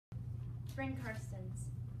Brynn Karstens.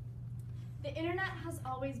 The internet has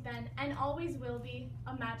always been and always will be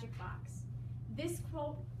a magic box. This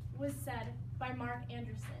quote was said by Mark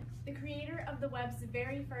Anderson, the creator of the web's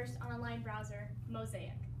very first online browser,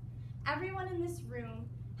 Mosaic. Everyone in this room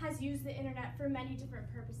has used the internet for many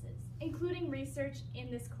different purposes, including research in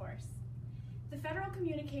this course. The Federal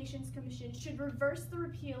Communications Commission should reverse the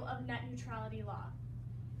repeal of net neutrality law.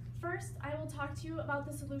 First, I will talk to you about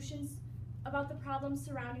the problems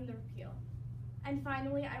surrounding the repeal. And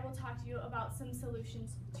finally, I will talk to you about some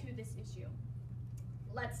solutions to this issue.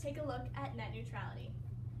 Let's take a look at net neutrality.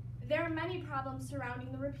 There are many problems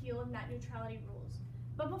surrounding the repeal of net neutrality rules.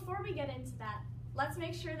 But before we get into that, let's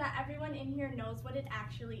make sure that everyone in here knows what it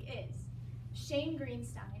actually is. Shane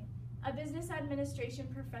Greenstein, a business administration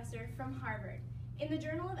professor from Harvard, in the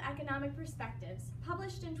Journal of Economic Perspectives,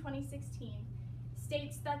 published in 2016,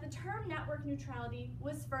 states that the term network neutrality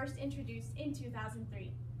was first introduced in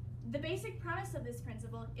 2003. The basic premise of this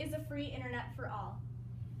principle is a free internet for all.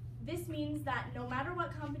 This means that no matter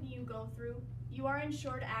what company you go through, you are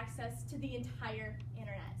ensured access to the entire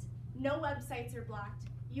internet. No websites are blocked.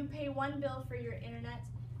 You pay one bill for your internet,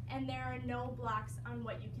 and there are no blocks on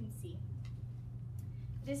what you can see.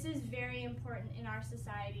 This is very important in our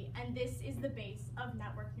society, and this is the base of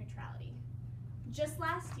network neutrality. Just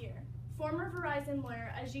last year, former Verizon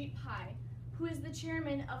lawyer Ajit Pai, who is the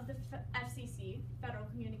chairman of the FCC, Federal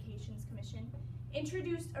Communications Commission,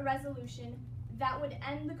 introduced a resolution that would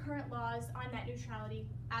end the current laws on net neutrality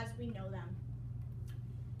as we know them.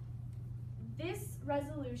 This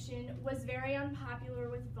resolution was very unpopular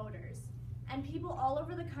with voters, and people all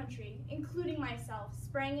over the country, including myself,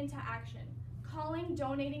 sprang into action, calling,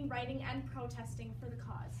 donating, writing, and protesting for the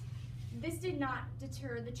cause. This did not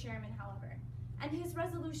deter the chairman, however, and his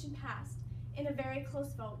resolution passed in a very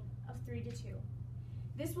close vote of 3-2.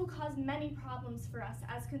 This will cause many problems for us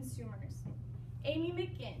as consumers. Amy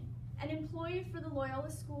McGinn, an employee for the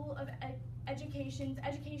Loyola School of Education's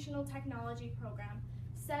Educational Technology Program,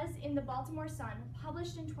 says in the Baltimore Sun,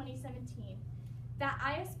 published in 2017, that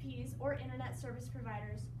ISPs, or internet service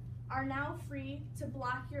providers, are now free to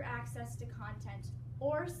block your access to content,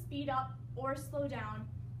 or speed up or slow down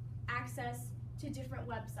access to different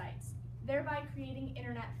websites, thereby creating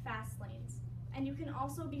internet fast lanes. And you can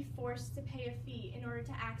also be forced to pay a fee in order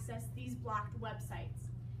to access these blocked websites.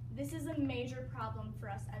 This is a major problem for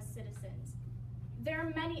us as citizens. There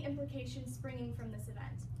are many implications springing from this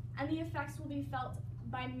event, and the effects will be felt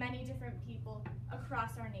by many different people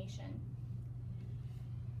across our nation.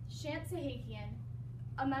 Shant Sahakian,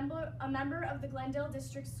 a member of the Glendale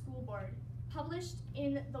District School Board, published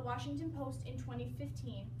in the Washington Post in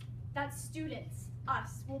 2015 that students,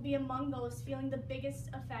 us, will be among those feeling the biggest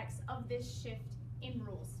effects of this shift in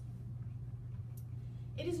rules.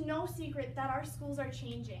 It is no secret that our schools are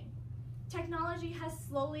changing. Technology has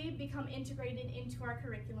slowly become integrated into our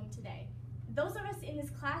curriculum today. Those of us in this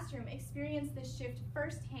classroom experience this shift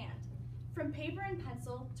firsthand, from paper and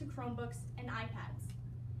pencil to Chromebooks and iPads.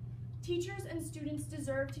 Teachers and students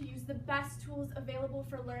deserve to use the best tools available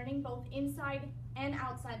for learning both inside and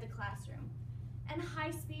outside the classroom. And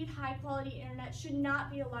high-speed, high-quality internet should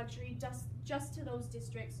not be a luxury just to those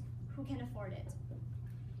districts who can afford it.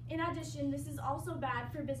 In addition, this is also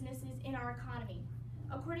bad for businesses in our economy.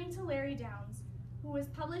 According to Larry Downs, who was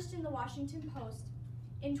published in the Washington Post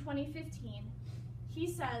in 2015, he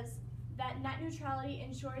says that net neutrality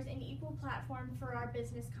ensures an equal platform for our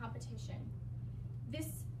business competition.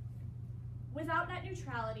 Without net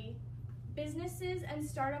neutrality, businesses and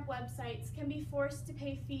startup websites can be forced to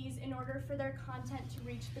pay fees in order for their content to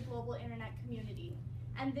reach the global internet community,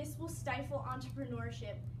 and this will stifle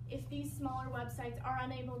entrepreneurship if these smaller websites are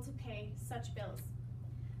unable to pay such bills.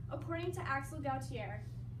 According to Axel Gautier,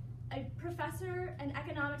 an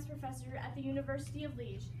economics professor at the University of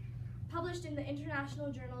Liège, published in the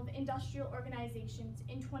International Journal of Industrial Organizations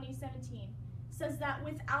in 2017, says that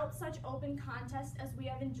without such open contest as we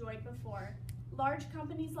have enjoyed before, large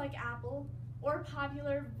companies like Apple or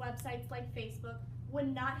popular websites like Facebook would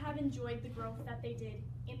not have enjoyed the growth that they did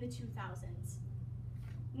in the 2000s.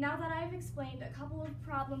 Now that I've explained a couple of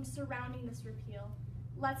problems surrounding this repeal,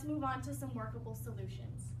 let's move on to some workable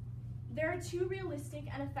solutions. There are two realistic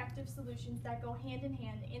and effective solutions that go hand in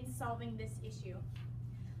hand in solving this issue.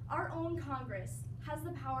 Our own Congress has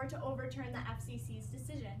the power to overturn the FCC's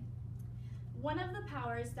decision. One of the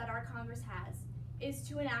powers that our Congress has is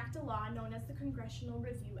to enact a law known as the Congressional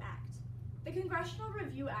Review Act. The Congressional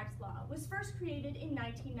Review Act law was first created in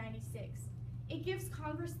 1996. It gives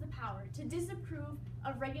Congress the power to disapprove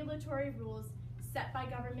of regulatory rules set by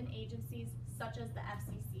government agencies such as the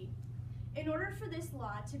FCC. In order for this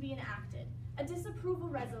law to be enacted, A disapproval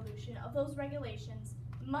resolution of those regulations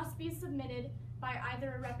must be submitted by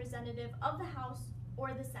either a representative of the House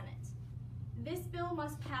or the Senate. This bill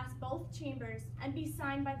must pass both chambers and be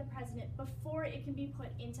signed by the President before it can be put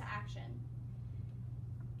into action.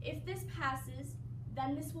 If this passes,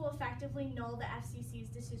 then this will effectively null the FCC's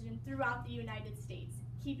decision throughout the United States,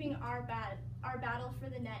 keeping our battle for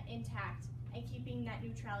the net intact and keeping net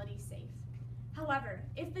neutrality safe. However,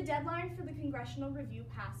 if the deadline for the congressional review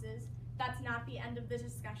passes, that's not the end of the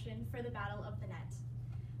discussion for the battle of the net.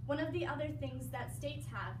 One of the other things that states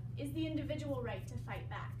have is the individual right to fight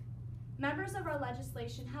back. Members of our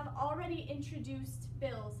legislation have already introduced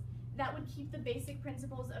bills that would keep the basic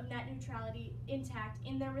principles of net neutrality intact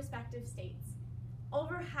in their respective states.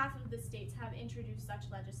 Over half of the states have introduced such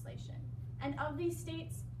legislation. And of these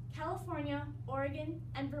states, California, Oregon,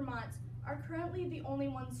 and Vermont are currently the only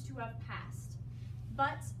ones to have passed,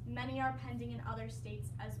 but many are pending in other states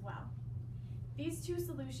as well. These two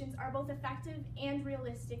solutions are both effective and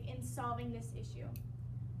realistic in solving this issue.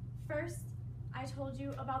 First, I told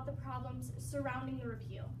you about the problems surrounding the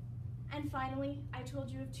repeal. And finally, I told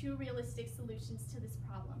you of two realistic solutions to this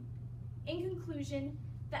problem. In conclusion,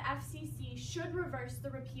 the FCC should reverse the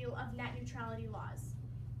repeal of net neutrality laws.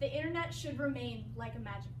 The internet should remain like a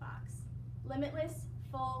magic box, limitless,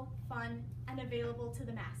 full, fun, and available to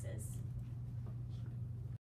the masses.